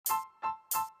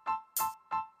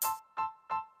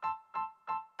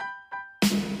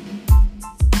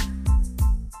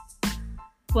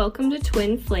Welcome to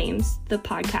Twin Flames, the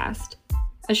podcast,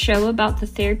 a show about the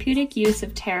therapeutic use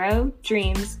of tarot,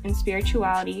 dreams, and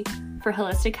spirituality for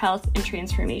holistic health and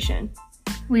transformation.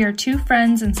 We are two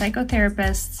friends and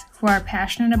psychotherapists who are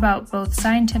passionate about both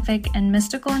scientific and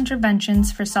mystical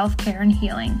interventions for self-care and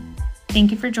healing.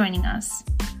 Thank you for joining us.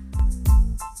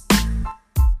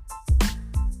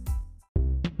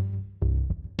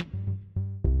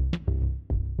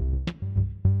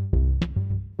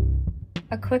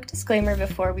 A quick disclaimer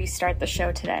before we start the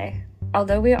show today.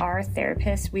 Although we are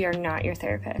therapists, we are not your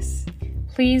therapists.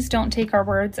 Please don't take our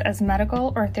words as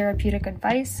medical or therapeutic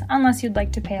advice unless you'd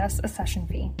like to pay us a session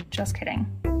fee. Just kidding.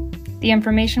 The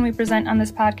information we present on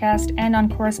this podcast and on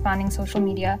corresponding social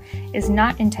media is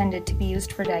not intended to be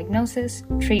used for diagnosis,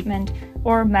 treatment,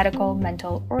 or medical,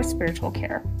 mental, or spiritual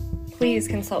care. Please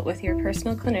consult with your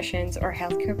personal clinicians or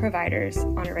healthcare providers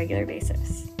on a regular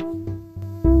basis.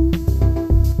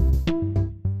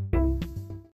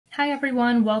 Hi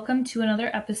everyone, welcome to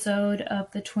another episode of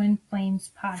the Twin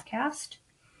Flames podcast.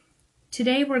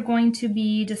 Today we're going to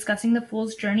be discussing the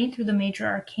Fool's Journey through the major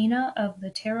arcana of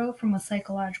the tarot from a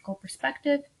psychological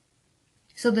perspective.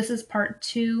 So this is part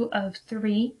 2 of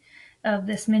 3 of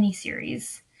this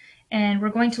mini-series. And we're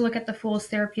going to look at the Fool's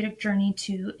therapeutic journey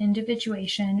to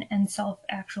individuation and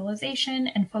self-actualization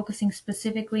and focusing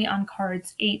specifically on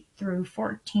cards 8 through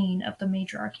 14 of the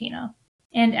major arcana.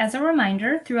 And as a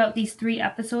reminder, throughout these 3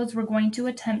 episodes, we're going to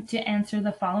attempt to answer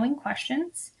the following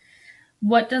questions.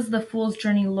 What does the Fool's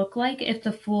journey look like if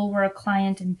the Fool were a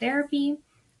client in therapy?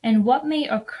 And what may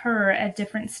occur at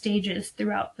different stages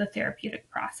throughout the therapeutic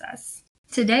process?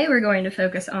 Today we're going to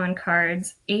focus on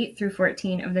cards 8 through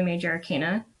 14 of the major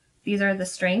arcana. These are the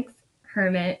Strength,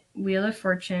 Hermit, Wheel of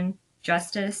Fortune,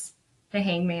 Justice, the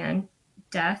Hangman,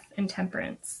 Death, and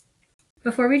Temperance.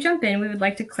 Before we jump in, we would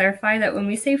like to clarify that when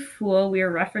we say Fool, we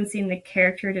are referencing the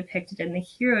character depicted in the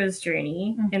hero's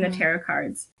journey in the tarot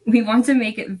cards. We want to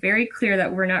make it very clear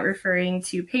that we're not referring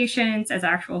to patients as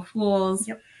actual fools.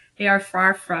 Yep. They are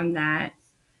far from that,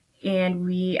 and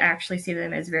we actually see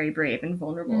them as very brave and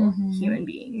vulnerable human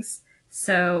beings.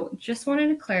 So just wanted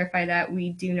to clarify that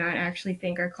we do not actually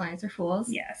think our clients are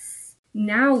fools. Yes.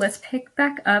 Now let's pick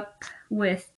back up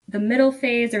with the middle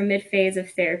phase or mid phase of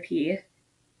therapy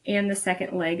and the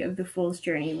second leg of the Fool's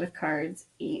journey with cards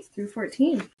 8 through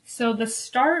 14. So the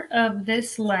start of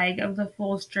this leg of the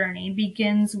Fool's journey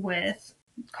begins with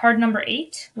card number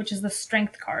 8, which is the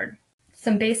Strength card.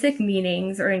 Some basic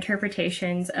meanings or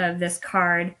interpretations of this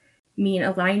card mean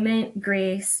alignment,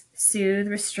 grace, soothe,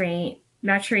 restraint,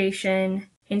 maturation,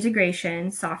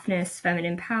 integration, softness,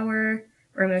 feminine power,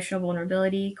 or emotional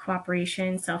vulnerability,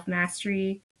 cooperation,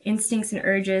 self-mastery, instincts and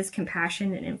urges,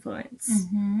 compassion, and influence.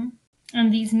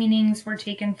 And these meanings were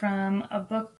taken from a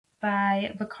book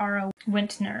by Vakara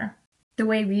Wintner. The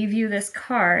way we view this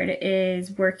card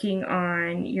is working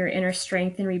on your inner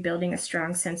strength and rebuilding a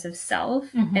strong sense of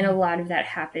self. And a lot of that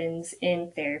happens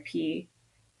in therapy,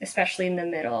 especially in the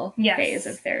middle phase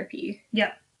of therapy.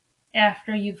 Yep.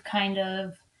 After you've kind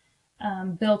of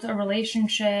built a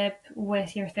relationship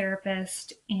with your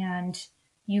therapist and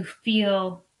you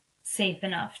feel safe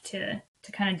enough to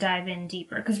kind of dive in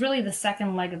deeper. Because really the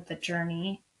second leg of the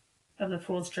journey, of the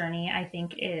Fool's journey, I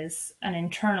think is an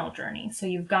internal journey. So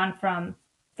you've gone from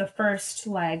the first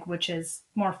leg, which is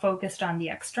more focused on the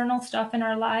external stuff in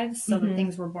our lives, so the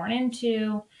things we're born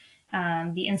into,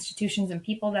 the institutions and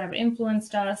people that have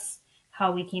influenced us,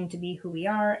 how we came to be who we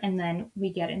are, and then we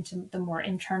get into the more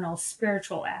internal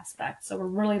spiritual aspect. So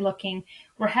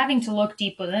we're having to look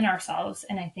deep within ourselves,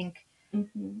 and I think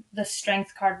the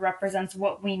Strength card represents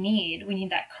what we need. We need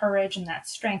that courage and that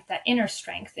strength, that inner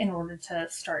strength, in order to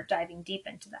start diving deep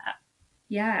into that.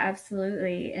 Yeah,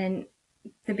 absolutely. And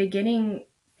the beginning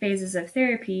phases of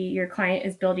therapy, your client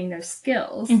is building those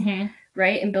skills,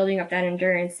 right? And building up that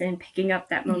endurance and picking up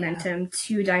that momentum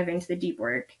to dive into the deep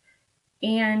work.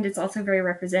 And it's also very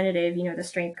representative, the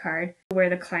Strength card, where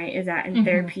the client is at in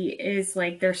therapy is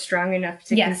like they're strong enough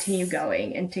to continue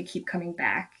going and to keep coming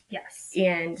back. Yes.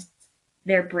 And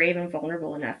they're brave and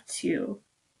vulnerable enough to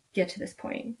get to this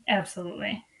point.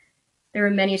 Absolutely. There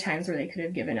were many times where they could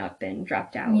have given up and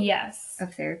dropped out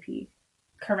of therapy.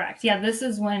 Correct. Yeah, this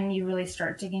is when you really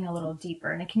start digging a little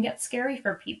deeper, and it can get scary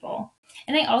for people.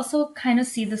 And I also kind of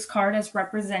see this card as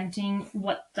representing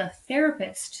what the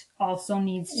therapist also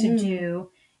needs to do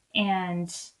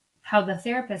and how the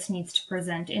therapist needs to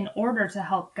present in order to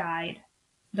help guide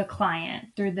the client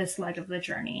through this leg of the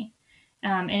journey.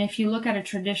 And if you look at a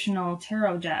traditional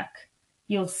tarot deck,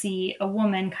 you'll see a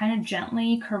woman kind of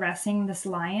gently caressing this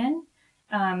lion,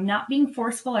 not being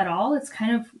forceful at all. It's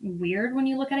kind of weird when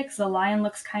you look at it because the lion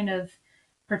looks kind of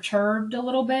perturbed a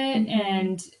little bit,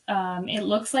 and it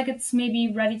looks like it's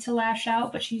maybe ready to lash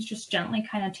out, but she's just gently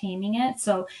kind of taming it.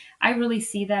 So I really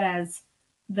see that as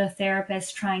the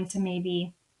therapist trying to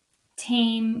maybe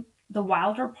tame the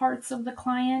wilder parts of the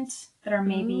client that are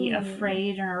maybe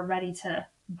afraid and are ready to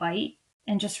bite,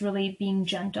 and just really being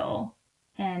gentle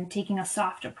and taking a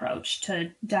soft approach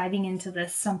to diving into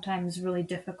this sometimes really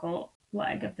difficult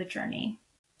leg of the journey.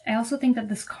 I also think that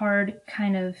this card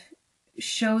kind of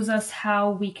shows us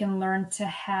how we can learn to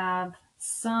have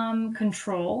some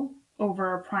control over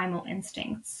our primal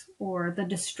instincts or the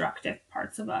destructive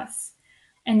parts of us.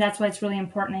 And that's why it's really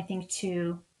important, I think,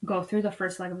 to go through the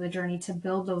first leg of the journey to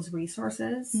build those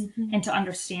resources and to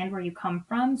understand where you come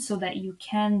from, so that you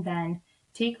can then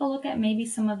take a look at maybe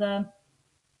some of the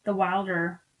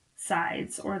wilder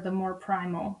sides or the more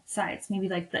primal sides, maybe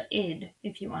like the id,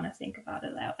 if you want to think about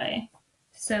it that way.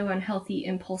 So unhealthy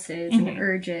impulses and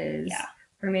urges, Yeah.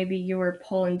 or maybe your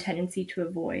pull and tendency to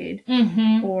avoid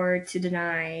or to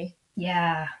deny.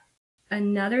 Yeah.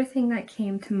 Another thing that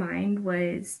came to mind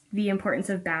was the importance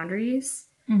of boundaries,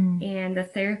 and the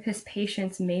therapist's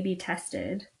patience may be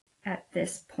tested at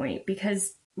this point,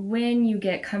 because when you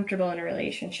get comfortable in a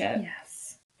relationship,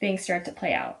 things start to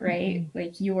play out, right?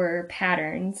 Like your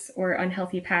patterns or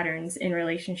unhealthy patterns in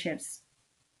relationships,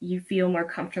 you feel more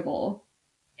comfortable,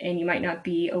 and you might not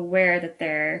be aware that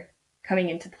they're coming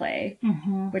into play,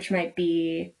 which might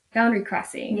be boundary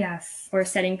crossing or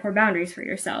setting poor boundaries for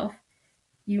yourself.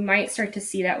 You might start to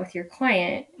see that with your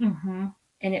client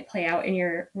and it play out in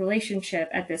your relationship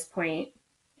at this point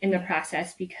in the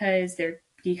process, because they're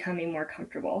becoming more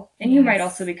comfortable. And you might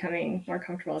also be becoming more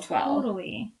comfortable as well.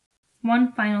 Totally.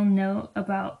 One final note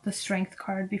about the Strength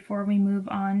card before we move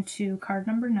on to card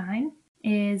number 9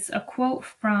 is a quote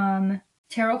from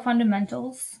Tarot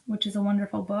Fundamentals, which is a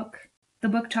wonderful book. The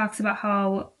book talks about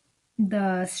how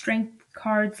the Strength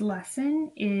card's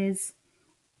lesson is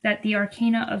that the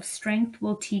arcana of strength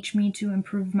will teach me to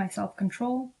improve my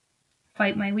self-control,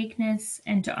 fight my weakness,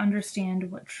 and to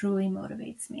understand what truly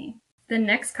motivates me. The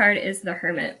next card is the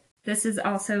Hermit. This is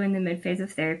also in the mid-phase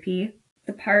of therapy,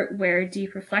 the part where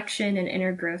deep reflection and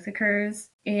inner growth occurs.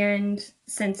 And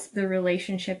since the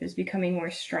relationship is becoming more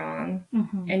strong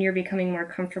and you're becoming more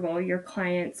comfortable, your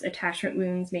client's attachment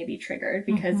wounds may be triggered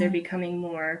because they're becoming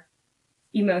more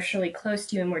emotionally close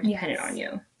to you and more dependent on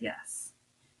you. Yes.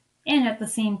 And at the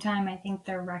same time, I think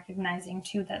they're recognizing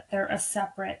too that they're a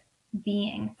separate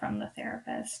being from the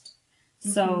therapist.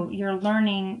 So you're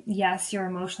learning, yes, you're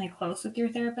emotionally close with your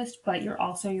therapist, but you're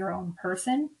also your own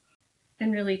person.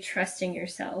 And really trusting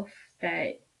yourself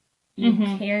that you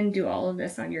can do all of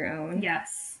this on your own.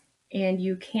 Yes. And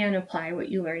you can apply what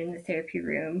you learn in the therapy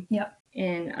room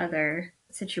in other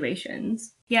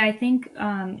situations. Yeah, I think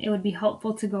it would be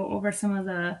helpful to go over some of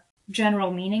the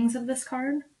general meanings of this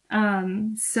card.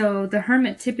 So the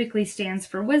Hermit typically stands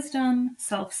for wisdom,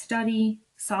 self-study,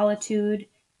 solitude,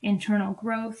 internal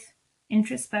growth,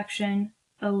 introspection,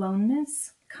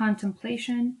 aloneness,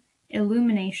 contemplation,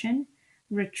 illumination,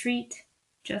 retreat,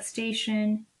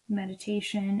 gestation,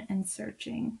 meditation, and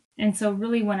searching. And so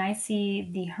really when I see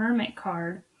the Hermit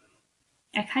card,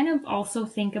 I kind of also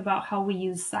think about how we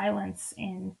use silence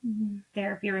in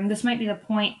therapy room. This might be the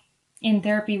point in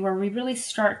therapy where we really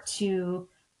start to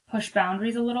push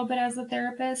boundaries a little bit as a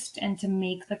therapist and to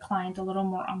make the client a little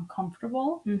more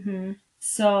uncomfortable.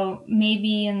 So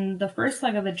maybe in the first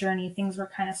leg of the journey, things were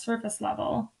kind of surface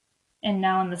level. And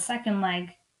now in the second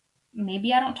leg,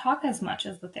 maybe I don't talk as much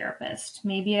as the therapist.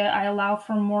 Maybe I allow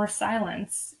for more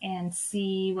silence and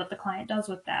see what the client does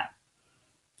with that.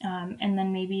 And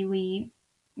then maybe we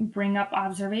bring up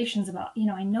observations about,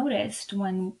 I noticed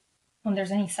when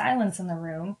there's any silence in the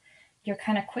room, you're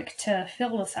kind of quick to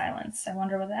fill the silence. I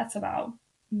wonder what that's about.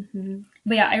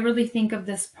 But yeah, I really think of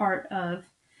this part of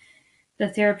the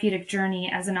therapeutic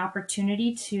journey as an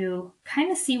opportunity to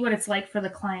kind of see what it's like for the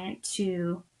client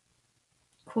to,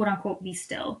 quote unquote, be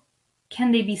still.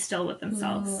 Can they be still with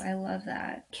themselves? Oh, I love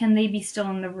that. Can they be still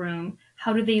in the room?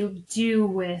 How do they do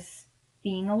with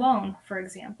being alone, for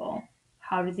example?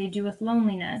 How do they do with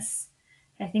loneliness?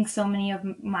 I think so many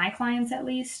of my clients, at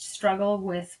least, struggle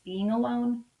with being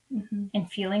alone and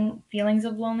feelings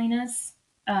of loneliness,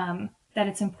 that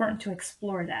it's important to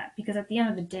explore that, because at the end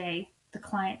of the day,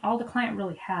 all the client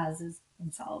really has is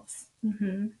themselves.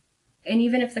 And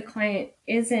even if the client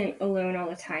isn't alone all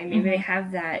the time, maybe they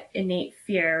have that innate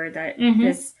fear, that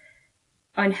this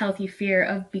unhealthy fear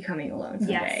of becoming alone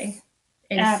someday.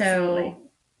 And Absolutely. so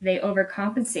they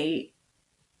overcompensate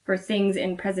for things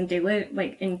in present day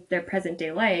like in their present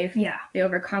day life. They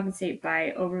overcompensate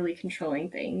by overly controlling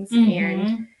things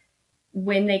and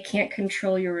when they can't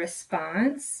control your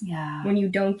response, when you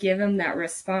don't give them that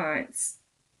response,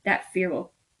 that fear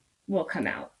will come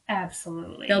out.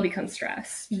 Absolutely. They'll become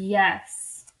stressed.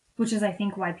 Yes. Which is, I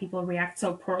think, why people react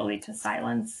so poorly to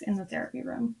silence in the therapy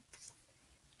room.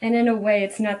 And in a way,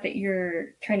 it's not that you're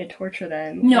trying to torture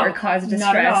them or cause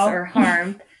distress or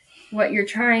harm. What you're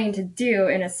trying to do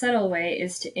in a subtle way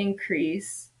is to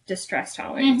increase distress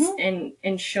tolerance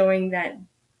and showing that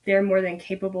they're more than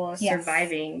capable of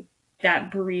surviving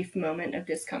that brief moment of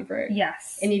discomfort.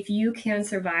 Yes. And if you can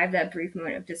survive that brief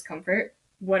moment of discomfort,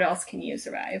 what else can you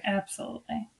survive?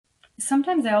 Absolutely.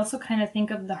 Sometimes I also kind of think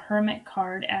of the hermit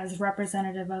card as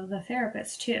representative of the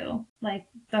therapist too. Like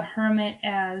the hermit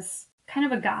as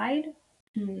kind of a guide.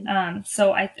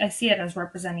 So I see it as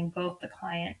representing both the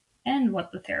client and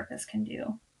what the therapist can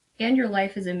do. And your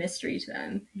life is a mystery to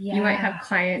them. Yeah. You might have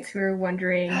clients who are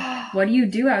wondering, what do you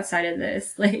do outside of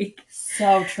this? Like,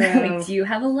 so true. Like, do you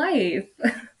have a life?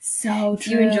 So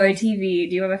true. Do you enjoy TV?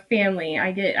 Do you have a family?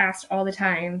 I get asked all the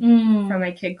time from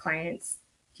my kid clients,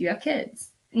 do you have kids?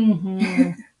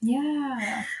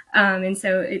 Yeah. And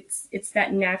so it's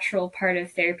that natural part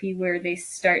of therapy where they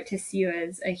start to see you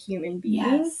as a human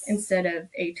being instead of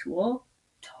a tool.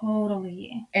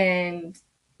 Totally. And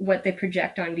what they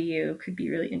project onto you could be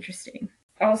really interesting.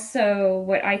 Also,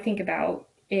 what I think about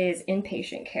is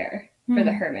inpatient care for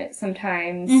the hermit.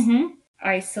 Sometimes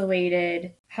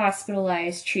isolated,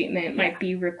 hospitalized treatment might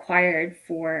be required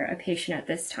for a patient at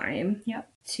this time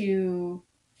to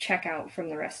check out from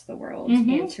the rest of the world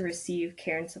and to receive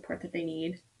care and support that they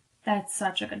need. That's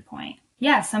such a good point.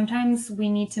 Yeah, sometimes we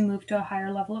need to move to a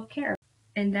higher level of care.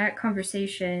 And that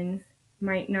conversation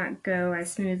might not go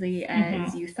as smoothly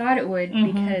as you thought it would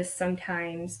because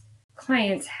sometimes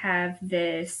clients have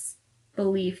this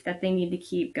belief that they need to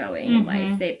keep going in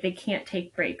life. They can't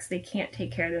take breaks. They can't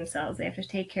take care of themselves. They have to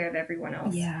take care of everyone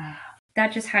else. Yeah.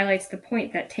 That just highlights the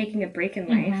point that taking a break in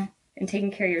life and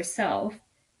taking care of yourself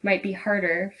might be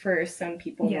harder for some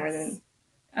people more than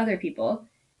other people.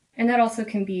 And that also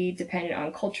can be dependent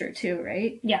on culture too,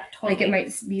 right? Yeah, totally. Like it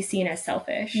might be seen as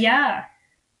selfish. Yeah.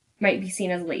 Might be seen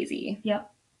as lazy.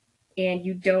 Yep. And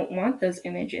you don't want those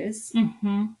images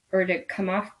or to come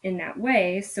off in that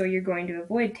way, so you're going to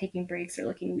avoid taking breaks or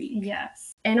looking weak.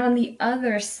 Yes. And on the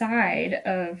other side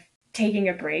of taking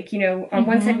a break, you know, on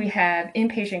one side we have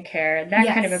inpatient care, that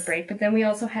kind of a break, but then we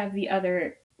also have the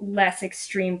other less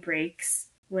extreme breaks,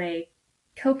 like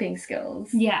coping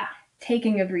skills. Yeah.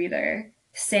 Taking a breather,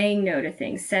 saying no to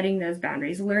things, setting those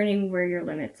boundaries, learning where your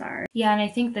limits are. Yeah, and I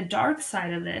think the dark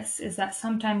side of this is that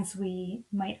sometimes we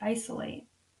might isolate.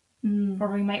 Or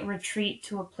we might retreat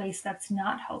to a place that's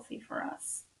not healthy for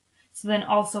us. So then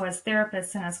also as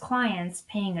therapists and as clients,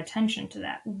 paying attention to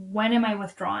that. When am I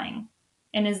withdrawing?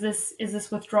 And is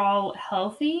this withdrawal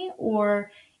healthy,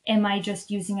 or am I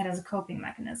just using it as a coping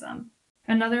mechanism?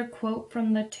 Another quote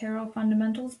from the Tarot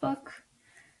Fundamentals book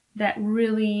that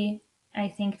really, I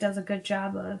think, does a good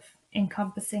job of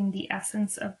encompassing the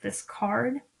essence of this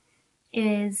card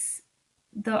is,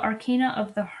 "The arcana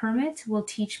of the hermit will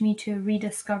teach me to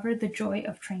rediscover the joy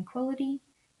of tranquility,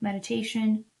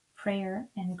 meditation, prayer,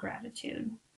 and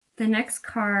gratitude." The next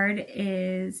card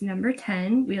is number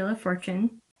 10, Wheel of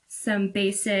Fortune. Some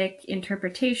basic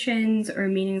interpretations or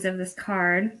meanings of this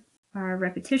card are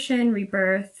repetition,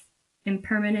 rebirth,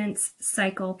 impermanence,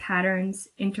 cycle, patterns,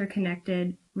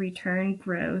 interconnected, return,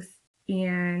 growth,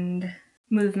 and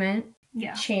movement,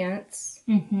 chance,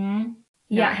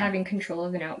 not having control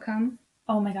of an outcome.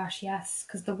 Oh my gosh, yes,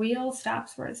 because the wheel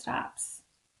stops where it stops.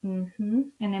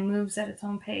 And it moves at its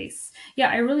own pace. Yeah,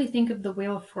 I really think of the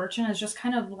Wheel of Fortune as just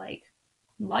kind of like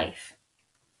life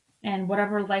and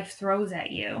whatever life throws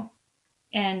at you.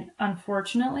 And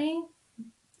unfortunately,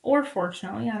 or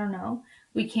fortunately, I don't know,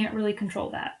 we can't really control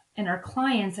that. And our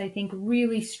clients, I think,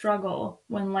 really struggle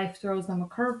when life throws them a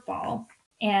curveball.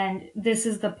 And this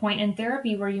is the point in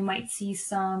therapy where you might see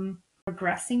some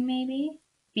regressing maybe,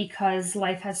 because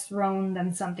life has thrown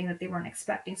them something that they weren't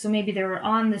expecting. So maybe they were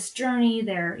on this journey,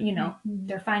 they're, you know,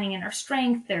 they're finding inner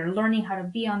strength, they're learning how to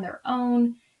be on their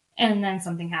own, and then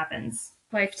something happens.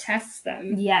 Life tests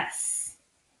them. Yes.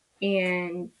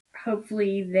 And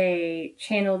hopefully they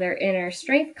channel their inner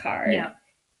strength card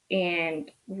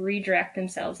and redirect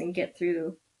themselves and get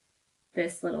through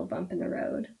this little bump in the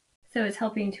road. So it's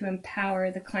helping to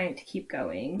empower the client to keep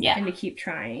going and to keep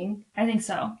trying. I think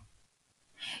so.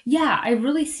 Yeah, I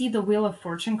really see the Wheel of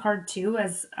Fortune card too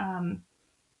as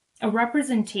a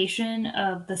representation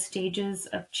of the stages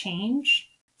of change.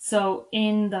 So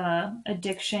in the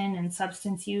addiction and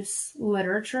substance use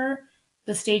literature,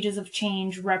 the stages of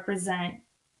change represent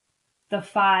the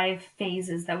 5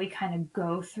 phases that we kind of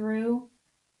go through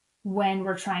when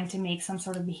we're trying to make some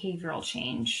sort of behavioral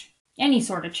change, any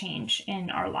sort of change in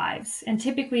our lives. And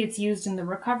typically it's used in the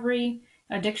recovery,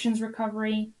 addictions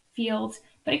recovery field,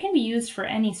 but it can be used for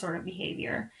any sort of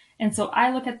behavior. And so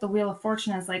I look at the Wheel of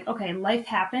Fortune as like, okay, life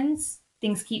happens,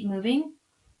 things keep moving,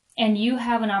 and you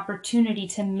have an opportunity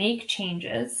to make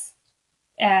changes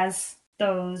as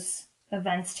those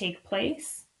events take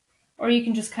place. Or you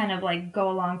can just kind of like go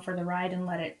along for the ride and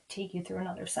let it take you through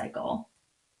another cycle.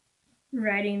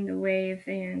 Riding the wave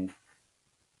and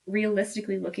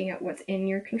realistically looking at what's in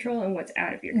your control and what's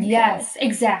out of your control. Yes,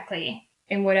 exactly.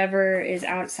 And whatever is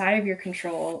outside of your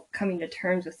control, coming to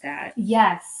terms with that.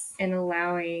 Yes. And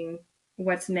allowing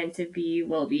what's meant to be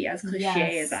will be, as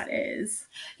cliche as that is.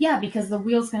 Yeah, because the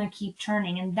wheel's going to keep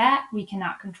turning, and that we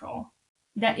cannot control.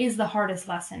 That is the hardest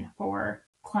lesson for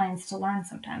clients to learn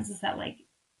sometimes, is that like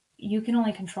you can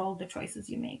only control the choices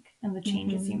you make and the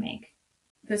changes you make.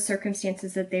 The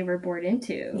circumstances that they were born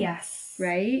into. Yes.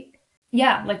 Right?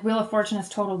 Yeah, like Wheel of Fortune is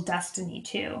total destiny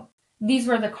too. These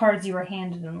were the cards you were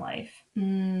handed in life.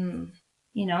 Mm.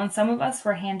 You know, and some of us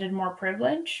were handed more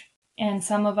privilege, and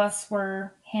some of us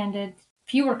were handed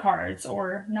fewer cards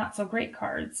or not so great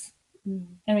cards. Mm.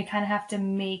 And we kind of have to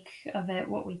make of it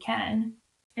what we can.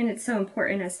 And it's so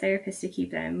important as therapists to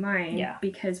keep that in mind,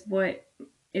 because what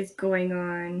is going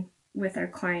on with our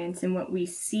clients and what we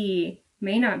see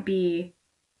may not be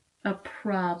a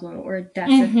problem or a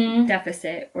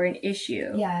deficit or an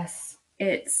issue. Yes.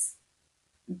 It's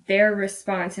their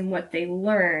response and what they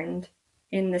learned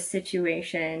in the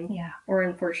situation or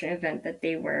unfortunate event that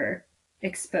they were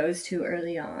exposed to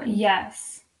early on.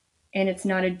 Yes. And it's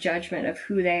not a judgment of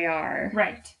who they are.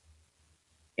 Right.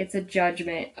 It's a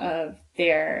judgment of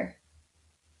their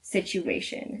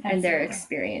situation and their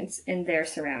experience and their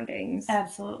surroundings.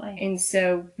 Absolutely. And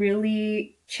so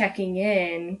really checking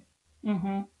in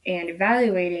and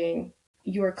evaluating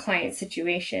your client's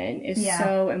situation is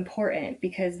so important,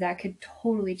 because that could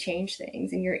totally change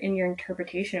things in your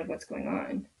interpretation of what's going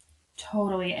on.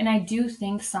 Totally. And I do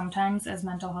think sometimes as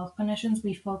mental health clinicians,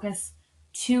 we focus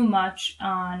too much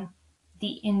on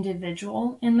the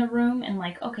individual in the room and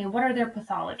like, okay, what are their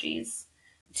pathologies?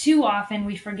 Too often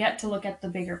we forget to look at the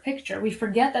bigger picture. We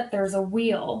forget that there's a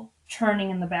wheel turning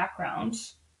in the background,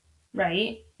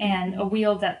 right? And a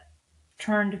wheel that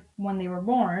turned when they were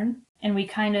born, and we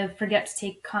kind of forget to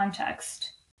take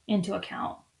context into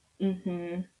account.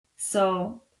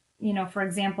 So, you know, for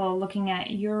example, looking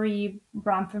at Uri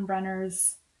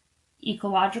Bronfenbrenner's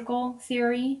ecological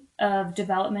theory of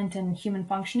development and human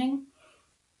functioning,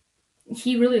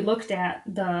 he really looked at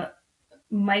the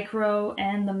micro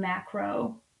and the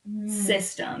macro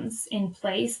systems in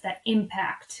place that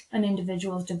impact an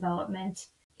individual's development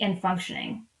and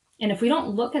functioning. And if we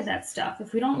don't look at that stuff,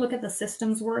 if we don't look at the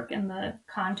systems work and the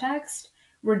context,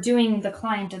 we're doing the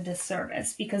client a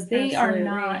disservice, because they are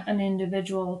not an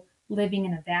individual living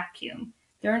in a vacuum.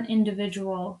 They're an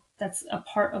individual that's a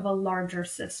part of a larger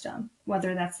system,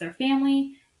 whether that's their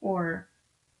family or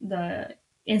the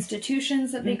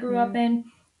institutions that they grew up in,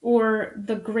 or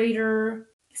the greater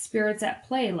spirits at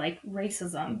play, like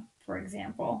racism, for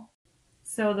example.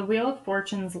 So the Wheel of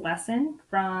Fortune's lesson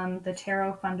from the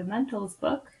Tarot Fundamentals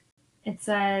book, it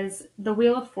says, the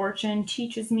Wheel of Fortune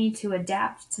teaches me to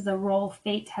adapt to the role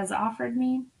fate has offered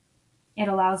me. It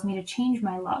allows me to change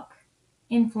my luck,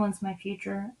 influence my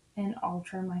future, and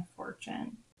alter my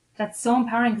fortune. That's so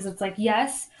empowering, because it's like,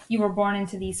 yes, you were born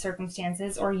into these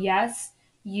circumstances, or yes,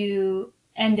 you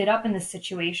ended up in this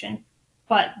situation.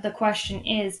 But the question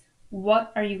is,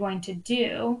 what are you going to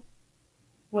do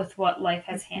with what life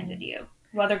has handed you,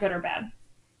 whether good or bad?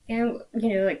 And,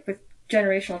 you know, like with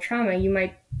generational trauma,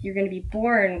 you're going to be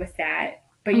born with that,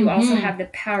 but you also have the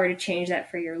power to change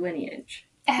that for your lineage.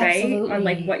 Absolutely. Right? On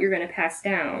like what you're going to pass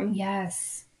down.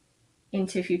 Yes.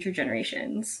 Into future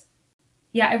generations.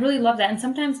 Yeah, I really love that. And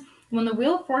sometimes when the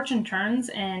Wheel of Fortune turns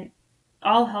and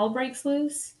all hell breaks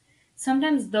loose,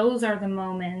 sometimes those are the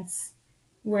moments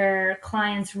where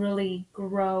clients really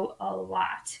grow a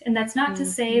lot. And that's not to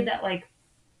say that like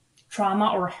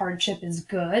trauma or hardship is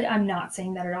good. I'm not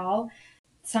saying that at all.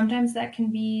 Sometimes that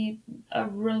can be a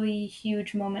really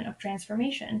huge moment of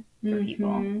transformation for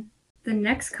people. The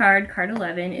next card, card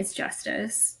 11, is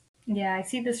Justice. Yeah, I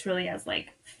see this really as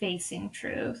like facing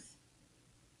truth.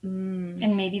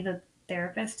 And maybe the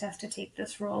therapist has to take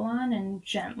this role on and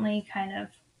gently kind of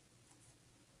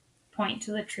point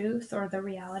to the truth or the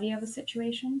reality of a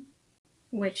situation.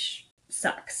 Which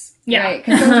sucks. Yeah. Right?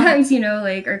 Because sometimes, you know,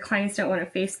 like our clients don't want to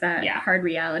face that Yeah. hard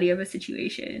reality of a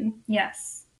situation.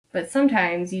 Yes. But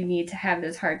sometimes you need to have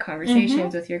those hard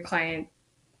conversations with your client.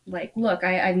 Like, look,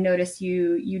 I've noticed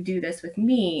you do this with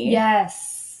me.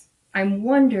 Yes. I'm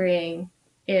wondering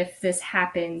if this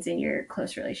happens in your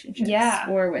close relationships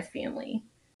or with family.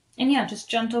 And yeah, just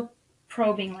gentle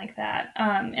probing like that.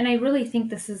 And I really think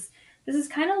this is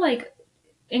kind of like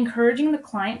encouraging the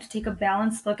client to take a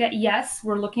balanced look at, yes,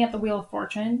 we're looking at the Wheel of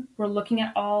Fortune. We're looking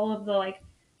at all of the like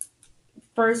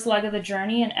first leg of the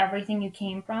journey and everything you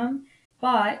came from.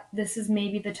 But this is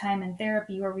maybe the time in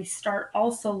therapy where we start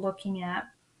also looking at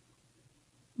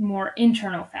more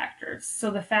internal factors.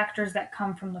 So the factors that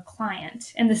come from the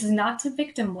client. And this is not to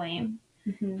victim blame,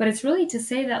 but it's really to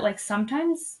say that like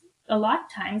sometimes, a lot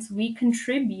of times, we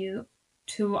contribute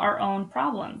to our own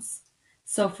problems.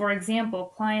 So for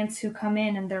example, clients who come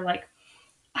in and they're like,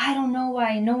 I don't know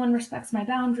why no one respects my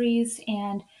boundaries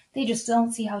and they just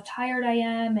don't see how tired I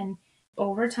am. And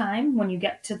over time, when you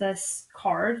get to this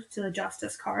card, to the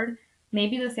justice card,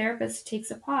 maybe the therapist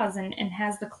takes a pause and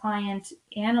has the client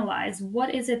analyze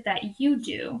what is it that you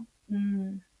do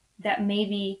that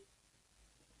maybe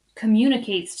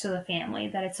communicates to the family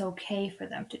that it's okay for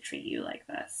them to treat you like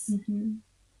this.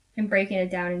 And breaking it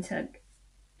down into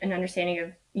an understanding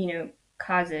of,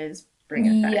 causes bring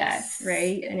effects,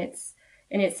 right? And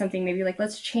it's something maybe like,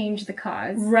 let's change the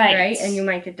cause, right? And you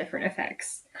might get different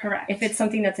effects. Correct. If it's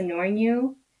something that's annoying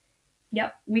you,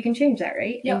 we can change that,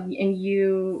 right? And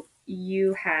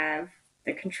you have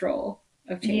the control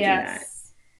of changing that.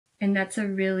 And that's a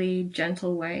really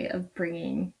gentle way of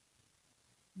bringing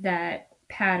that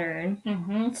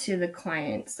pattern to the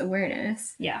client's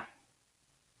awareness.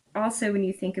 Also, when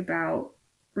you think about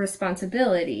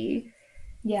responsibility,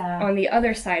 on the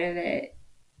other side of it,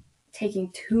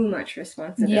 taking too much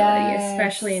responsibility,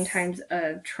 especially in times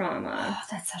of trauma,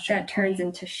 that turns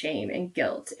into shame and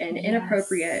guilt and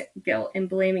inappropriate guilt and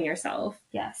blaming yourself.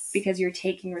 Because you're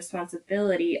taking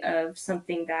responsibility of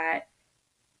something that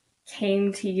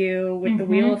came to you with the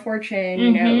Wheel of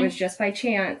Fortune. It was just by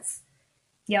chance.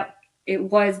 It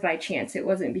was by chance. It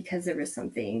wasn't because there was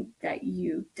something that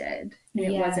you did. And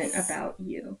it wasn't about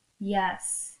you.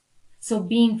 So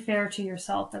being fair to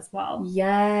yourself as well.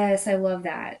 Yes, I love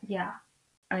that.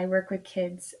 I work with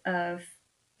kids of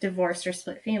divorced or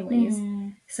split families.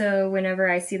 So whenever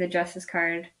I see the justice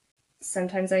card,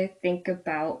 sometimes I think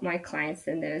about my clients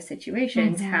in those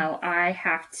situations, how I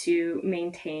have to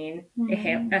maintain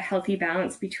a healthy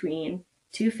balance between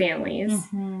two families,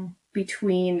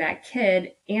 between that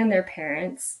kid and their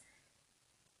parents,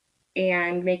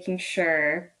 and making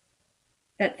sure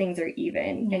that things are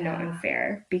even and not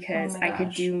unfair, because I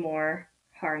could do more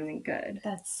harm than good.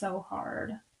 That's so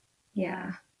hard.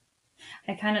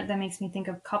 That makes me think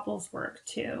of couples work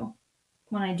too.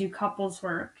 When I do couples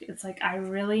work, it's like I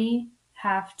really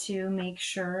have to make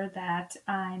sure that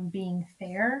I'm being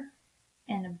fair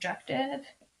and objective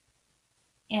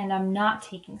and I'm not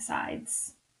taking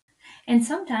sides. And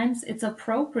sometimes it's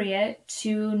appropriate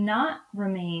to not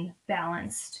remain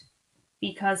balanced.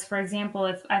 Because, for example,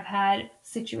 if I've had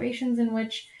situations in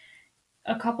which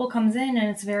a couple comes in and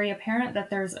it's very apparent that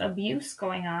there's abuse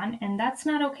going on, and that's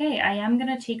not okay. I am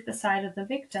going to take the side of the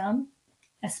victim,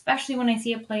 especially when I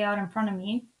see it play out in front of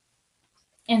me.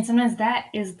 And sometimes that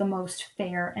is the most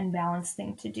fair and balanced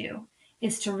thing to do,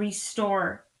 is to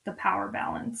restore the power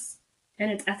balance.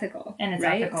 And it's ethical.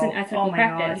 Right? It's an ethical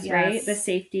practice, right? The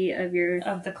safety of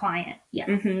the client.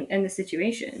 And the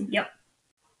situation.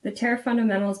 The Terra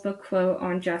Fundamentals book quote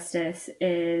on justice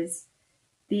is,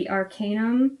 "The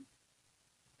arcanum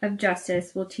of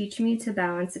justice will teach me to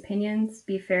balance opinions,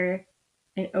 be fair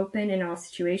and open in all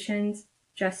situations.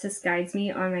 Justice guides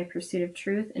me on my pursuit of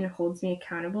truth and holds me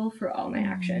accountable for all my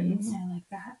actions." I like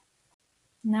that.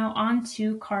 Now on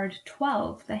to card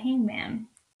 12, the Hangman.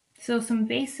 So some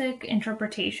basic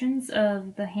interpretations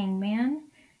of the Hangman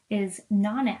is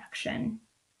non-action,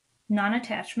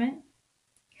 non-attachment,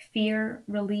 fear,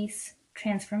 release,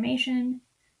 transformation,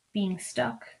 being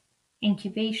stuck,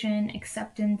 incubation,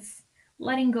 acceptance,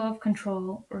 letting go of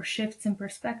control or shifts in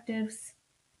perspectives,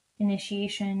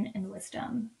 initiation, and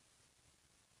wisdom.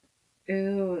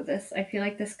 Ooh, I feel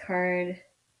like this card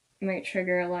might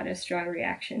trigger a lot of strong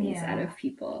reactions out of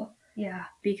people.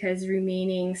 Because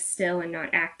remaining still and not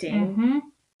acting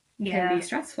can be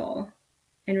stressful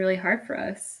and really hard for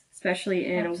us. Especially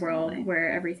in a world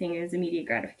where everything is immediate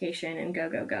gratification and go,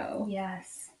 go, go.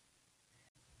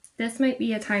 This might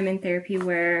be a time in therapy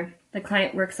where the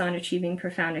client works on achieving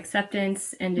profound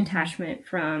acceptance and detachment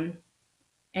from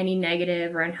any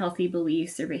negative or unhealthy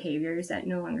beliefs or behaviors that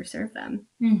no longer serve them.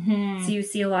 So you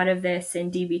see a lot of this in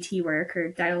DBT work,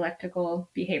 or dialectical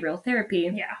behavioral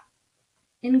therapy.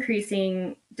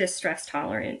 Increasing distress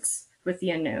tolerance with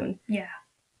the unknown.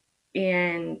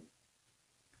 And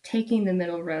taking the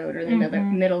middle road or the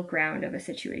middle ground of a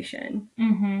situation.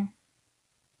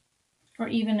 or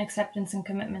even acceptance and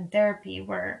commitment therapy,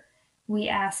 where we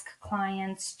ask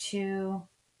clients to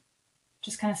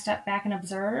just kind of step back and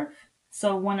observe.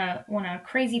 So when a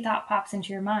crazy thought pops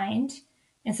into your mind,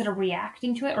 instead of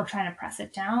reacting to it or trying to press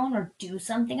it down or do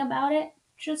something about it,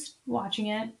 just watching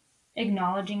it,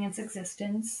 acknowledging its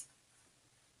existence.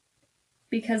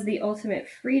 Because the ultimate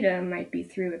freedom might be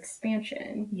through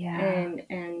expansion. Yeah.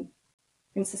 And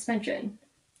suspension.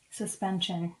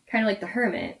 Suspension. Kind of like the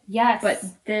hermit. Yes. But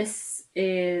this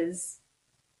is,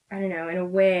 I don't know, in a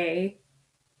way,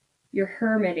 you're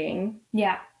hermiting.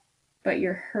 Yeah. But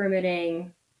you're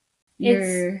hermiting.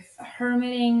 It's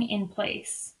hermiting in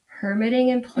place. Hermiting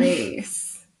in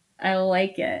place. I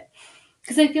like it.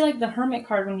 Because I feel like the hermit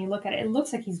card, when you look at it, it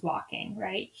looks like he's walking,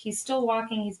 right? He's still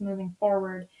walking, he's moving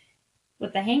forward.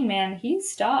 With the hangman,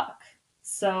 he's stuck.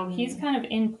 So he's kind of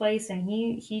in place, and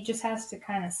he just has to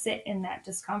kind of sit in that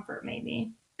discomfort,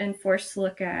 maybe. And forced to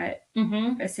look at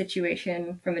a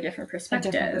situation from a different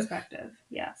perspective.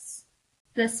 Yes.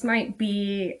 This might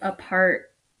be a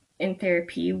part in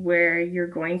therapy where you're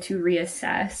going to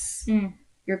reassess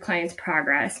your client's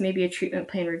progress. Maybe a treatment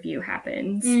plan review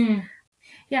happens.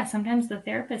 Yeah, sometimes the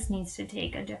therapist needs to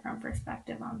take a different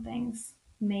perspective on things.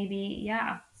 Maybe,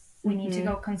 we need to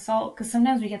go consult, because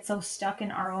sometimes we get so stuck in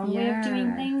our own way of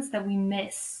doing things that we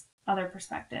miss other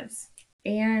perspectives.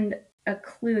 And a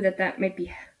clue that might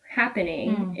be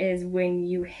happening is when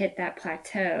you hit that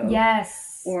plateau.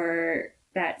 Yes. Or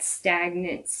that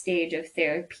stagnant stage of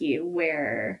therapy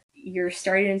where you're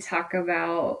starting to talk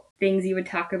about things you would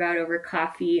talk about over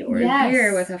coffee or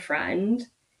beer with a friend,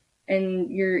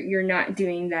 and you're not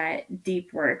doing that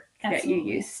deep work that you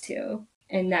used to.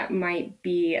 And that might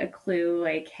be a clue,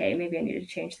 like, hey, maybe I need to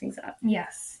change things up.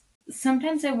 Yes.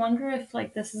 Sometimes I wonder if,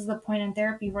 like, this is the point in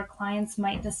therapy where clients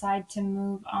might decide to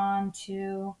move on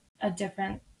to a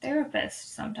different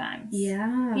therapist sometimes.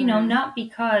 Yeah. You know, not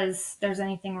because there's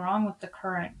anything wrong with the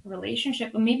current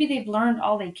relationship, but maybe they've learned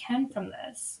all they can from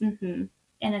this. And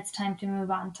it's time to move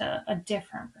on to a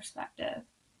different perspective.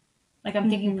 Like, I'm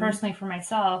thinking personally for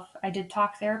myself, I did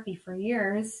talk therapy for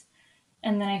years.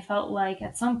 And then I felt like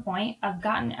at some point I've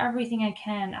gotten everything I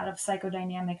can out of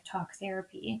psychodynamic talk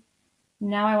therapy.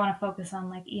 Now I want to focus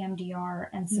on like EMDR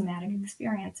and somatic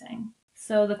experiencing.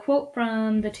 So the quote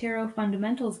from the Tarot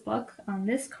Fundamentals book on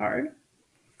this card,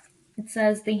 it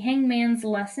says, "The hangman's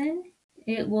lesson,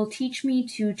 it will teach me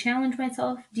to challenge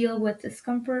myself, deal with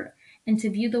discomfort, and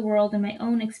to view the world and my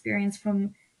own experience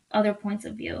from other points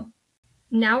of view."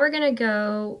 Now we're going to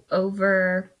go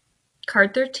over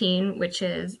card 13, which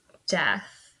is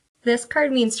death. This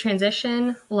card means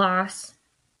transition, loss,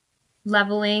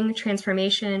 leveling,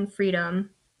 transformation, freedom,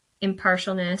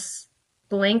 impartialness,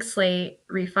 blank slate,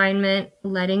 refinement,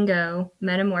 letting go,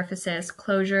 metamorphosis,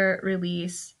 closure,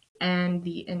 release, and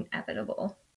the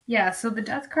inevitable. Yeah, so the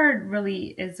death card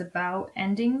really is about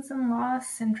endings and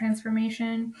loss and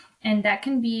transformation. And that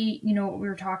can be, you know, what we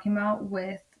were talking about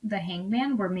with the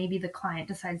hangman, where maybe the client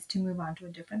decides to move on to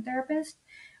a different therapist.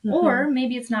 Or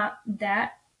maybe it's not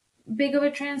that big of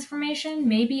a transformation.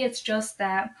 Maybe it's just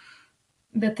that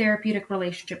the therapeutic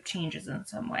relationship changes in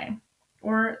some way,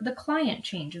 or the client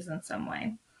changes in some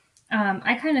way.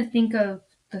 I kind of think of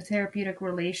the therapeutic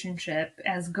relationship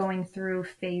as going through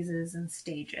phases and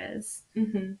stages.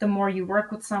 The more you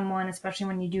work with someone, especially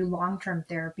when you do long-term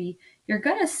therapy, you're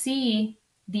going to see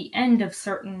the end of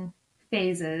certain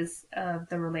phases of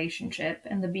the relationship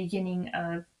and the beginning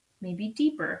of maybe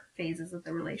deeper phases of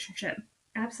the relationship.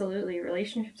 Absolutely.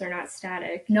 Relationships are not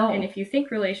static. No. And if you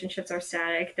think relationships are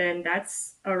static, then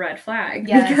that's a red flag.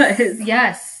 Yes. Because,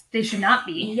 yes, they should not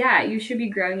be. Yeah, you should be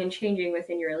growing and changing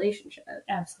within your relationship.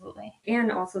 Absolutely.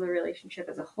 And also the relationship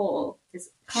as a whole is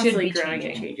constantly growing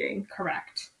and changing.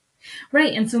 Correct.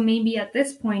 Right. And so maybe at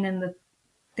this point in the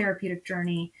therapeutic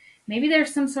journey, maybe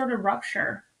there's some sort of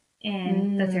rupture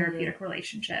in the therapeutic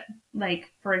relationship.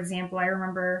 Like, for example, I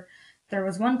remember there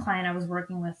was one client I was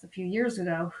working with a few years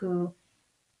ago who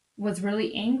was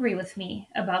really angry with me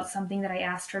about something that I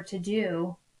asked her to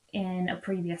do in a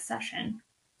previous session.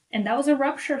 And that was a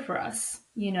rupture for us.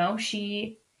 You know,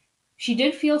 she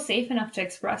did feel safe enough to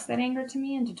express that anger to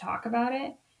me and to talk about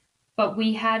it, but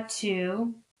we had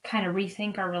to kind of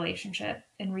rethink our relationship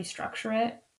and restructure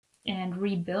it and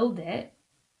rebuild it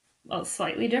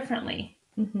slightly differently.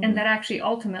 And that actually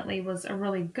ultimately was a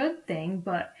really good thing.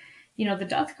 But, you know, the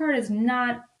death card is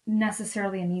not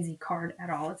necessarily an easy card at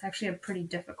all. It's actually a pretty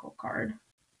difficult card.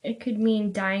 It could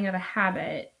mean dying of a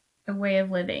habit, a way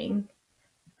of living,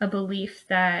 a belief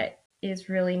that is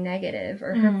really negative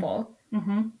or hurtful,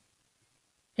 an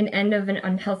end of an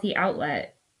unhealthy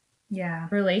outlet,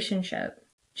 relationship,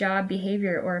 job,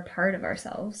 behavior, or a part of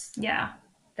ourselves. Yeah.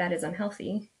 that is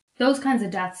unhealthy. Those kinds of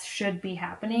deaths should be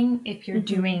happening if you're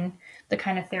doing the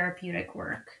kind of therapeutic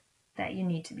work that you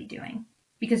need to be doing.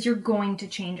 Because you're going to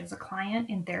change as a client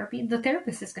in therapy. The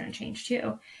therapist is going to change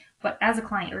too. But as a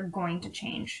client, you're going to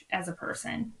change as a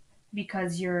person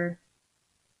because you're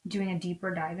doing a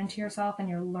deeper dive into yourself and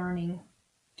you're learning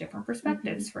different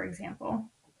perspectives, for example.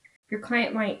 Your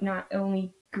client might not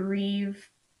only grieve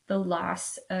the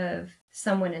loss of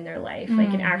someone in their life,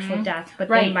 like an actual death, but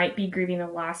they might be grieving the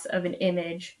loss of an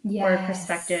image or a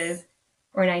perspective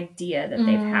or an idea that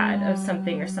they've had of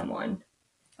something or someone.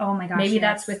 Oh my gosh. Maybe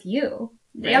that's with you,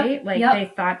 right?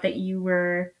 They thought that you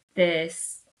were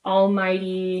this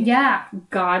almighty,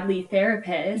 godly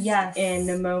therapist. And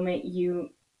the moment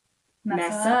you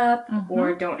mess up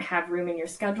or don't have room in your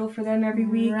schedule for them every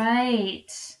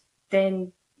week,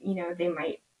 then, they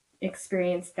might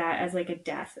experience that as like a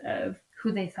death of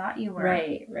who they thought you were.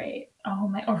 Right. Oh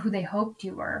my, or who they hoped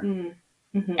you were.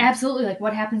 Absolutely. Like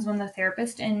what happens when the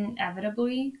therapist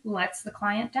inevitably lets the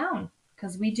client down?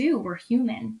 Because we're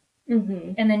human.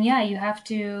 And then, you have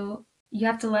to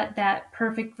let that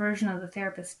perfect version of the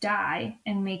therapist die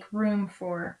and make room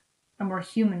for a more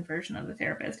human version of the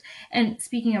therapist. And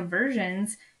speaking of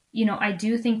versions, I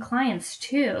do think clients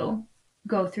too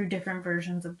go through different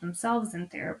versions of themselves in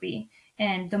therapy.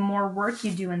 And the more work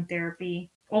you do in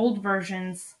therapy, old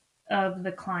versions of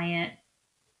the client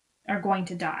are going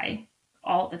to die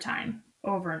all the time,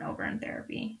 over and over in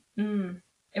therapy. And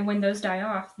when those die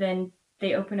off, then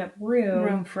they open up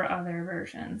room for other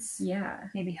versions. Yeah.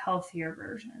 Maybe healthier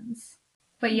versions.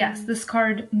 But yes, this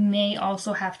card may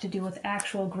also have to do with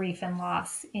actual grief and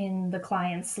loss in the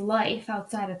client's life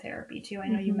outside of therapy too. I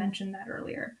know you mentioned that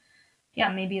earlier. Yeah,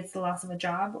 maybe it's the loss of a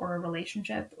job or a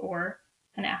relationship or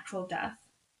an actual death.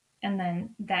 And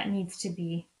then that needs to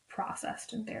be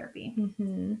processed in therapy.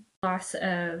 Loss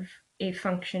of a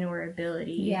function or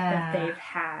ability that they've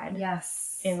had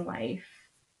in life.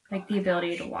 Like the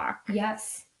ability to walk. The,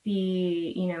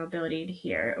 ability to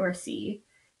hear or see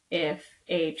if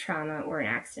a trauma or an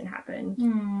accident happened.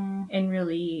 And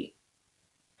really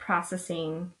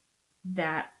processing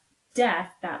that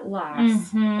death, that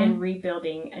loss, and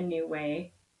rebuilding a new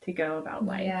way to go about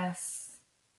life.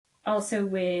 Also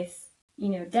with,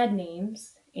 dead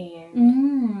names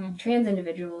and trans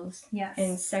individuals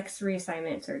and sex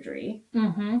reassignment surgery.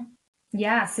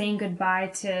 Yeah, saying goodbye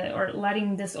to, or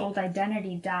letting this old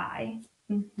identity die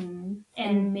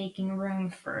and making room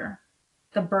for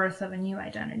the birth of a new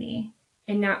identity.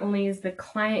 And not only is the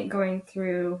client going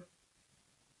through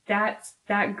that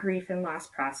grief and loss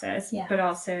process, but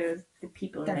also the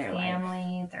people in their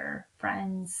family, their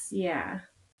friends. Yeah.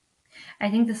 I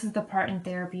think this is the part in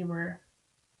therapy where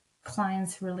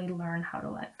clients really learn how to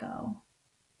let go.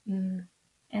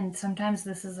 And sometimes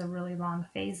this is a really long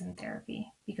phase in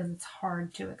therapy because it's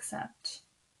hard to accept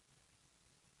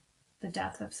the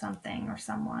death of something or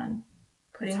someone.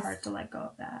 It's hard to let go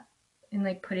of that. And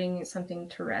like putting something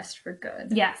to rest for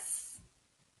good. Yes.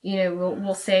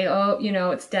 We'll say, oh,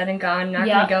 it's dead and gone. I'm not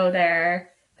going to go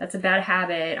there. That's a bad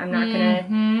habit. I'm not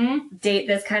going to date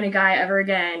this kind of guy ever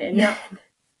again. And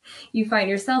you find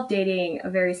yourself dating a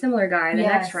very similar guy the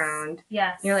next round.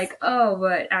 Yes. And you're like, oh,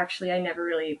 but actually I never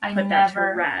really put that to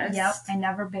rest. Yep. I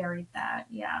never buried that.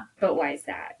 Yeah. But why is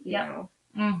that? You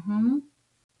know?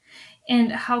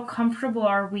 And how comfortable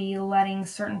are we letting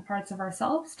certain parts of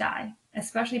ourselves die?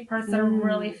 Especially parts that are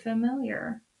really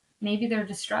familiar. Maybe they're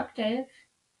destructive,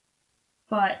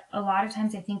 but a lot of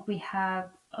times I think we have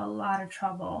a lot of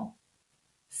trouble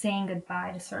saying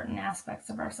goodbye to certain aspects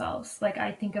of ourselves. Like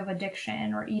I think of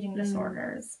addiction or eating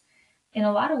disorders. In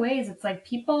a lot of ways, it's like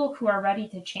people who are ready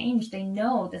to change, they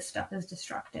know this stuff is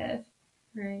destructive.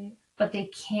 Right. But they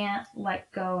can't let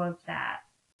go of that.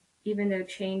 Even though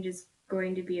change is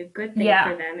going to be a good thing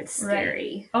for them, it's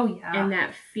scary. Oh, yeah. And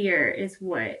that fear is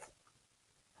what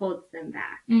holds them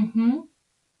back. And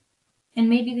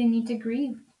maybe they need to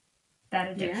grieve that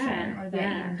addiction or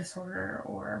that eating disorder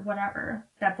or whatever,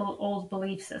 that old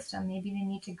belief system. Maybe they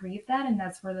need to grieve that, and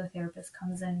that's where the therapist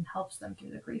comes in and helps them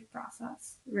through the grief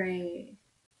process. Right.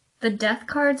 The Death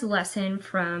Card's lesson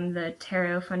from the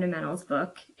Tarot Fundamentals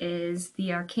book is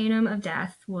the Arcanum of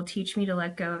Death will teach me to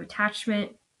let go of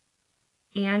attachment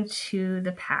and to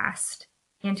the past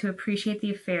and to appreciate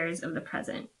the affairs of the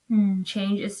present.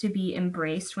 Change is to be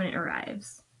embraced when it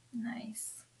arrives.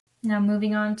 Nice. Now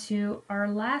moving on to our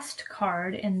last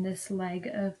card in this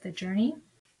leg of the journey.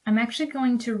 I'm actually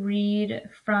going to read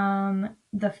from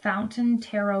the Fountain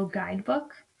Tarot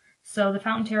Guidebook. So the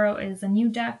Fountain Tarot is a new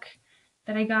deck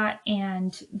that I got,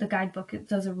 and the guidebook, it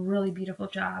does a really beautiful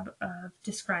job of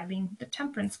describing the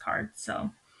Temperance card.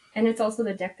 So And it's also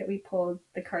the deck that we pulled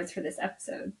the cards for this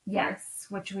episode. Yes,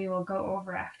 which we will go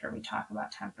over after we talk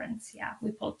about temperance. Yeah,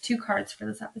 we pulled 2 cards for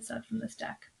this episode from this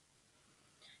deck.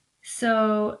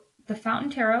 So the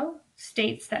Fountain Tarot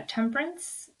states that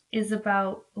temperance is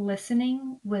about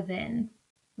listening within.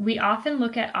 We often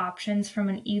look at options from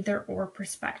an either-or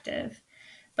perspective,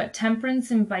 but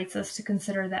temperance invites us to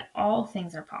consider that all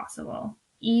things are possible,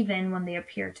 even when they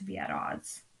appear to be at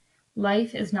odds.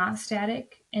 Life is not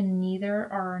static, and neither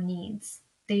are our needs.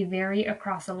 They vary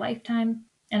across a lifetime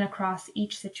and across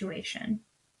each situation.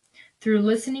 Through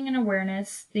listening and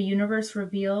awareness, the universe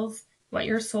reveals what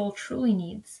your soul truly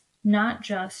needs, not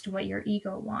just what your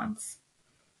ego wants.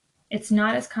 It's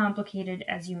not as complicated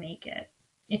as you make it.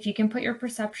 If you can put your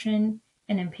perception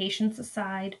and impatience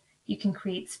aside, you can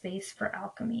create space for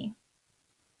alchemy.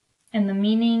 And the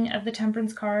meaning of the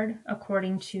Temperance card,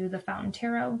 according to the Fountain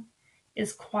Tarot,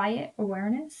 is quiet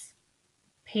awareness,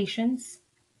 patience,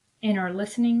 inner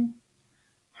listening,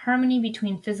 harmony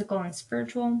between physical and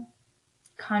spiritual,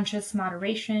 conscious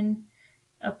moderation,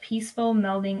 a peaceful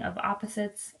melding of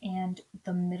opposites, and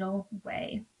the middle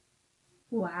way.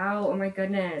 Wow, oh my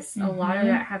goodness. A lot of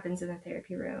that happens in the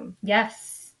therapy room.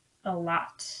 Yes, a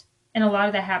lot. And a lot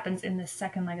of that happens in the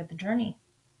second leg of the journey,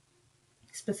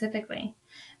 specifically.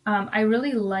 I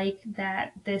really like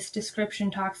that this description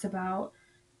talks about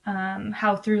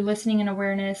how through listening and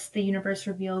awareness, the universe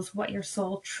reveals what your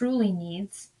soul truly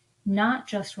needs, not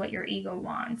just what your ego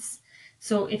wants.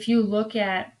 So if you look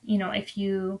at, if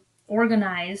you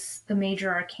organize the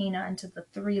major arcana into the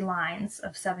 3 lines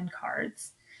of 7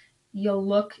 cards, you'll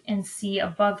look and see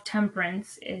above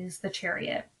temperance is the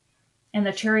Chariot. And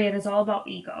the Chariot is all about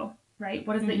ego, right?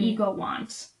 What does the ego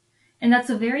want? And that's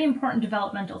a very important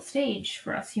developmental stage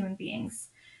for us human beings.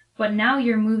 But now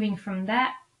you're moving from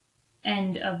that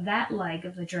end of that leg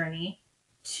of the journey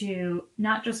to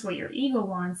not just what your ego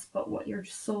wants, but what your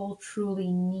soul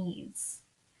truly needs.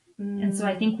 And so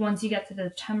I think once you get to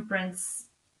the temperance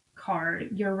card,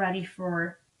 you're ready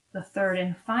for the third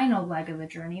and final leg of the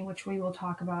journey, which we will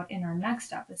talk about in our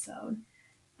next episode,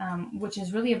 which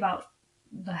is really about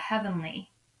the heavenly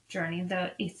journey,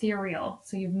 the ethereal.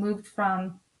 So you've moved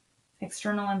from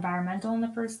external environmental in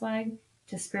the first leg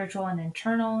to spiritual and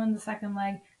internal in the second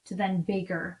leg to then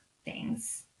bigger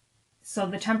things. So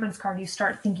the temperance card, you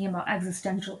start thinking about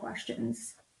existential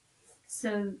questions.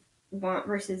 So want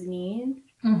versus need,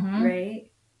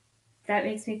 right? That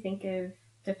makes me think of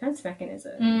defense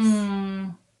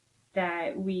mechanisms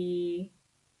that we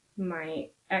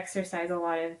might exercise a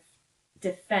lot of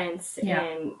defense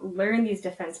and learn these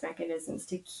defense mechanisms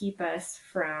to keep us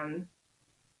from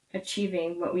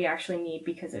achieving what we actually need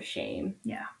because of shame.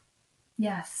 Yeah.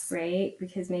 Yes. Right?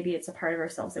 Because maybe it's a part of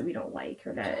ourselves that we don't like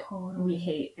or that we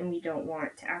hate and we don't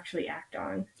want to actually act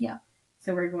on. Yeah.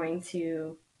 So we're going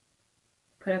to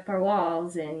put up our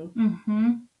walls and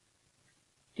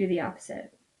do the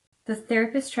opposite. The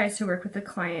therapist tries to work with the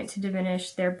client to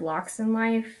diminish their blocks in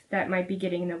life that might be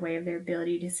getting in the way of their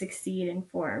ability to succeed and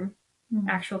form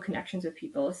actual connections with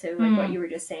people. So like what you were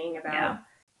just saying about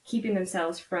keeping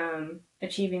themselves from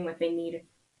achieving what they need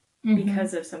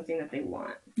because of something that they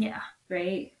want. Yeah.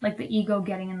 Right? Like the ego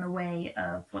getting in the way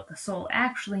of what the soul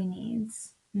actually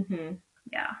needs.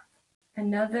 Yeah.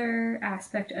 Another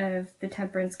aspect of the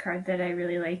temperance card that I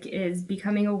really like is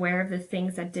becoming aware of the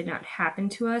things that did not happen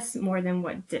to us more than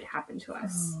what did happen to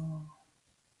us. Oh.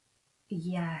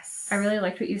 Yes. I really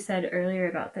liked what you said earlier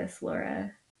about this,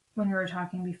 Laura. When we were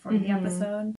talking before the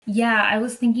episode. Yeah, I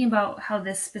was thinking about how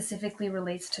this specifically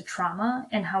relates to trauma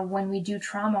and how when we do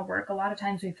trauma work, a lot of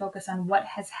times we focus on what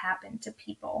has happened to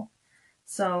people.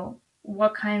 So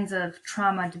what kinds of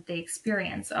trauma did they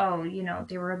experience? Oh,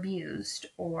 they were abused,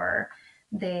 or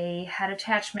they had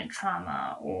attachment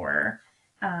trauma, or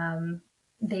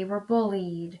they were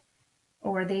bullied,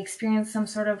 or they experienced some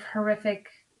sort of horrific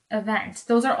event.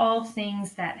 Those are all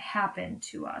things that happen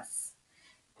to us.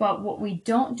 But what we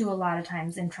don't do a lot of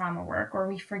times in trauma work, or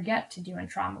we forget to do in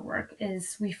trauma work,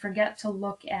 is we forget to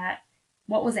look at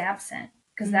what was absent.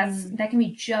 Because that can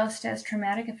be just as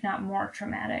traumatic, if not more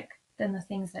traumatic, than the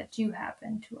things that do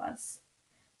happen to us.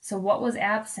 So what was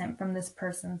absent from this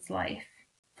person's life?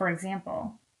 For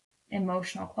example,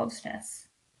 emotional closeness.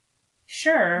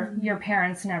 Sure, your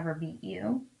parents never beat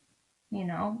you,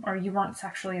 or you weren't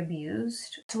sexually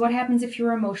abused. So what happens if you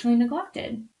were emotionally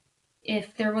neglected?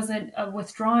 If there was a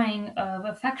withdrawing of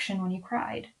affection when you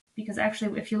cried? Because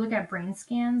actually, if you look at brain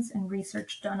scans and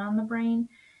research done on the brain,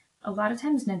 a lot of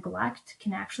times neglect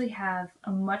can actually have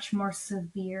a much more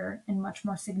severe and much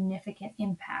more significant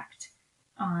impact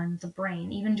on the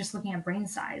brain, even just looking at brain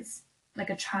size. Like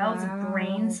a child's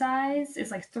brain size is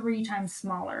like 3 times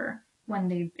smaller when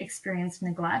they've experienced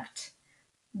neglect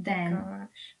than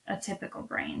Gosh, a typical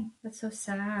brain. that's so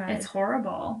sad. It's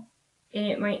horrible. And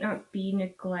it might not be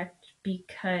neglect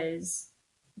because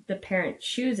the parent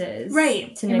chooses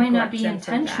Right. to It neglect might not be them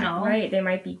from that. intentional. Right. They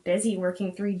might be busy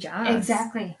working 3 jobs.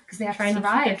 Exactly. Because they have trying to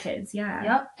survive. to keep their kids. Yeah.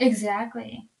 Yep.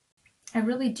 Exactly. I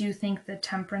really do think the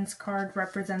temperance card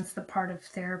represents the part of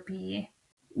therapy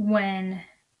when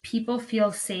people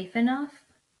feel safe enough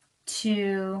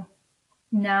to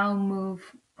now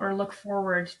move or look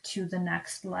forward to the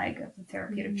next leg of the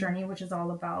therapeutic journey, which is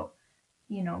all about,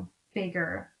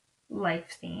 bigger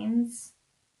life themes,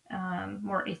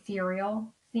 more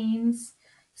ethereal themes.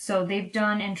 So they've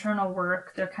done internal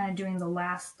work. They're kind of doing the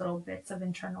last little bits of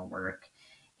internal work,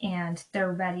 and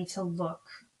they're ready to look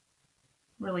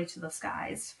really to the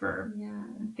skies for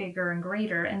bigger and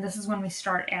greater. And this is when we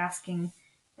start asking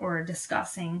or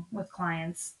discussing with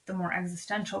clients the more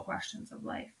existential questions of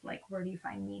life, like where do you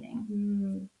find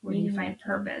meaning? Where do you find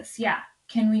purpose? Yeah.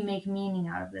 Can we make meaning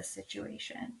out of this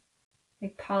situation?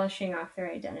 Like polishing off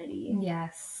their identity.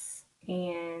 Yes.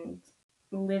 And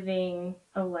living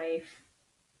a life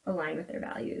aligned with their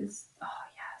values. Oh,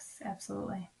 yes,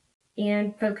 absolutely.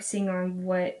 And focusing on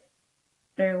what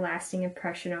their lasting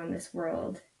impression on this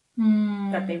world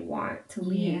that they want to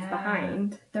leave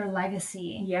behind. Their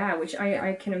legacy. Yeah, which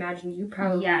I can imagine you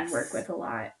probably work with a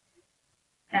lot.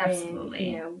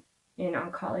 Absolutely. When, in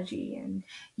oncology and...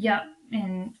 Yep,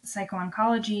 in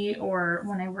psycho-oncology, or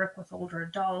when I work with older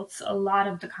adults, a lot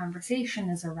of the conversation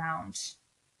is around...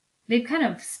 They've kind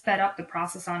of sped up the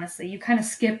process, honestly. You kind of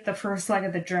skip the first leg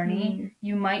of the journey.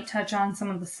 You might touch on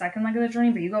some of the second leg of the journey,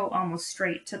 but you go almost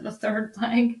straight to the third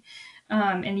leg.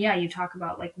 And yeah, you talk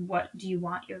about, like, what do you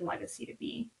want your legacy to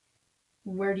be?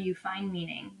 Where do you find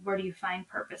meaning? Where do you find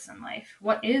purpose in life?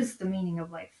 What is the meaning of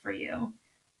life for you?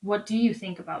 What do you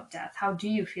think about death? How do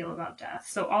you feel about death?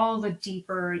 So all the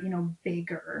deeper,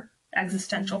 bigger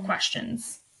existential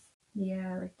questions.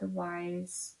 Yeah, like the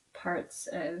wise parts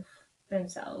of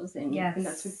themselves. And, yes. And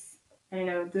that's what, I don't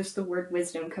know, just the word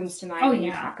wisdom comes to mind when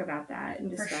you talk about that.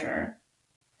 And for sure.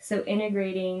 So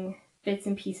integrating bits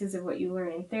and pieces of what you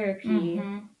learn in therapy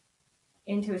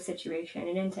into a situation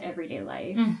and into everyday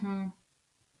life.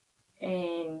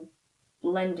 And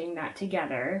blending that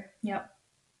together. Yep.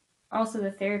 Also,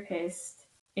 the therapist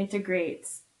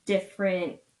integrates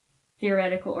different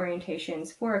theoretical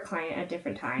orientations for a client at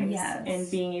different times. Yes. And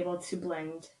being able to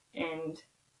blend and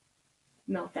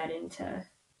melt that into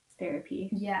therapy.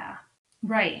 Yeah.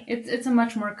 Right. It's a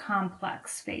much more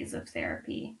complex phase of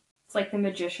therapy. It's like the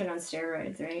magician on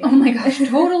steroids, right? Oh my gosh,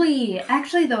 totally.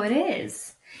 Actually, though, it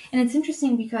is. And it's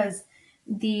interesting because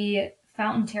the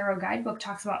Fountain Tarot guidebook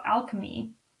talks about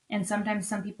alchemy, and sometimes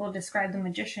some people describe the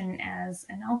magician as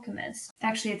an alchemist.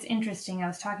 Actually, it's interesting. I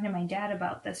was talking to my dad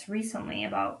about this recently,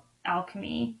 about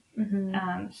alchemy.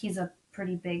 He's a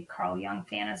pretty big Carl Jung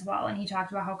fan as well, and he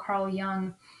talked about how Carl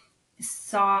Jung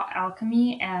saw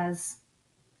alchemy as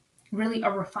really a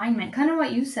refinement, kind of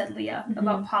what you said, Leah,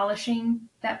 about polishing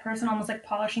that person, almost like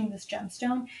polishing this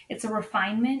gemstone. It's a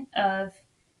refinement of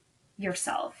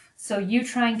yourself. So you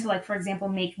trying to, like, for example,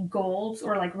 make gold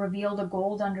or like reveal the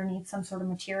gold underneath some sort of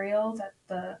material that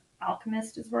the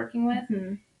alchemist is working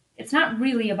with. It's not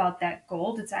really about that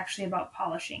gold. It's actually about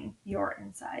polishing your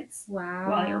insides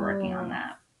while you're working on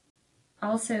that.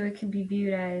 Also, it could be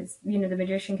viewed as, the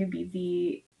magician could be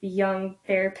the young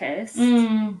therapist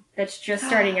that's just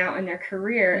starting out in their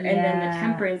career, and then the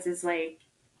temperance is like,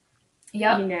 the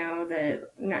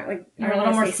not like you're a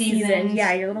little more seasoned.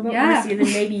 Yeah, you're a little bit more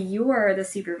seasoned. Maybe you're the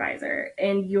supervisor,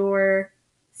 and you're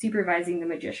supervising the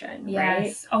magician,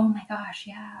 right? Oh my gosh,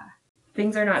 yeah.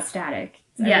 Things are not static.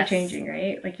 It's ever changing,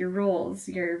 right? Like your roles,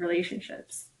 your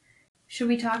relationships. Should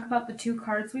we talk about the 2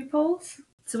 cards we pulled?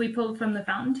 So we pulled from the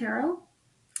Fountain Tarot,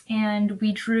 and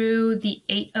we drew the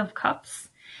 8 of Cups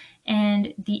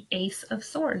and the Ace of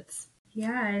Swords.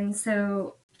 Yeah, and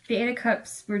so the 8 of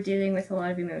Cups, we're dealing with a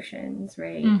lot of emotions,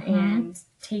 right? And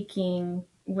taking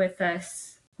with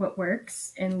us what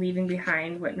works and leaving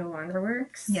behind what no longer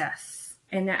works. Yes.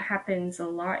 And that happens a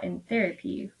lot in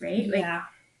therapy, right? Yeah.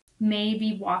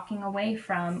 Maybe walking away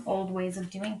from old ways of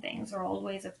doing things, or old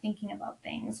ways of thinking about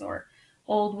things, or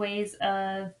old ways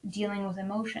of dealing with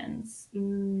emotions.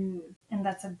 And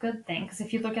that's a good thing, because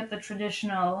if you look at the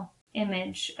traditional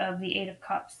image of the 8 of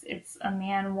Cups, it's a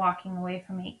man walking away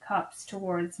from 8 cups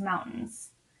towards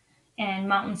mountains. And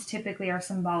mountains typically are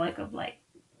symbolic of, like,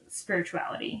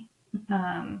 spirituality.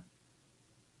 And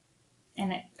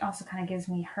it also kind of gives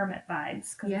me hermit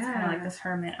vibes, because it's kind of like this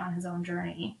hermit on his own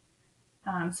journey.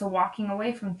 So walking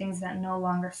away from things that no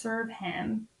longer serve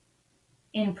him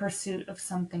in pursuit of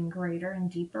something greater and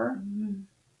deeper.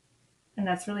 And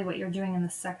that's really what you're doing in the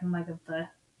second leg of the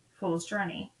Fool's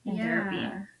Journey in therapy.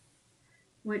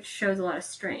 Which shows a lot of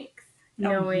strength.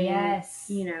 Knowing, yes.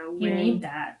 You know, you need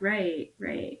that. Right.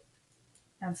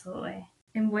 Absolutely.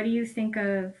 And what do you think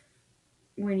of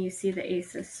when you see the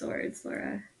Ace of Swords,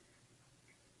 Laura?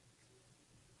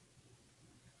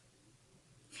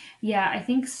 Yeah, I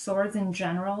think swords in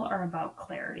general are about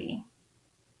clarity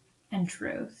and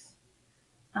truth.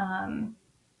 And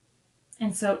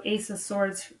so Ace of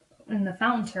Swords in the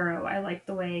Fountain Tarot, I like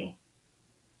the way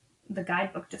the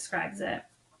guidebook describes it.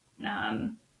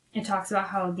 It talks about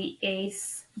how the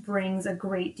ace brings a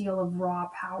great deal of raw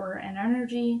power and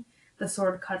energy. The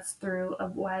sword cuts through a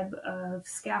web of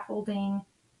scaffolding,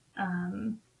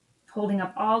 holding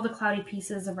up all the cloudy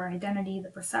pieces of our identity, the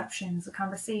perceptions, the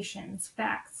conversations,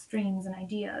 facts, dreams, and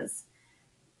ideas.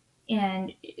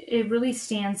 And it really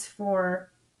stands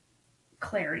for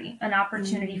clarity, an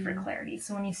opportunity for clarity.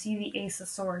 So when you see the Ace of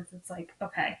Swords, it's like,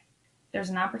 okay, there's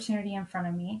an opportunity in front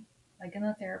of me, like in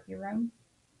the therapy room,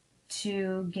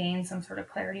 to gain some sort of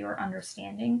clarity or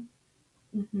understanding.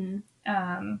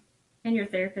 And your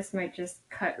therapist might just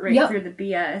cut right through the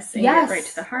BS and get right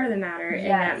to the heart of the matter,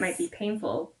 and that might be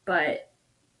painful, but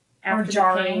after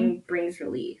the pain brings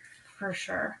relief. For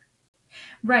sure.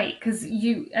 Right, because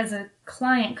you, as a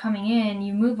client coming in,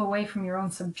 you move away from your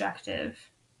own subjective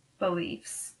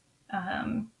beliefs,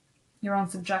 your own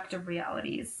subjective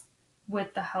realities,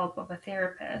 with the help of a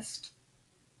therapist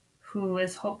who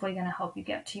is hopefully going to help you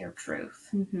get to your truth.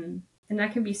 And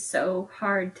that can be so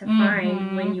hard to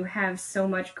find when you have so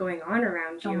much going on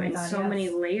around you and so many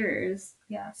layers.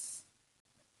 Yes.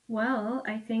 Well,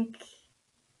 I think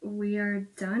we are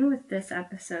done with this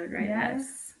episode, right?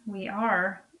 Yes, we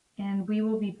are. And we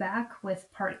will be back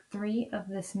with part 3 of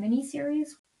this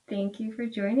mini-series. Thank you for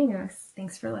joining us.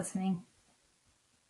 Thanks for listening.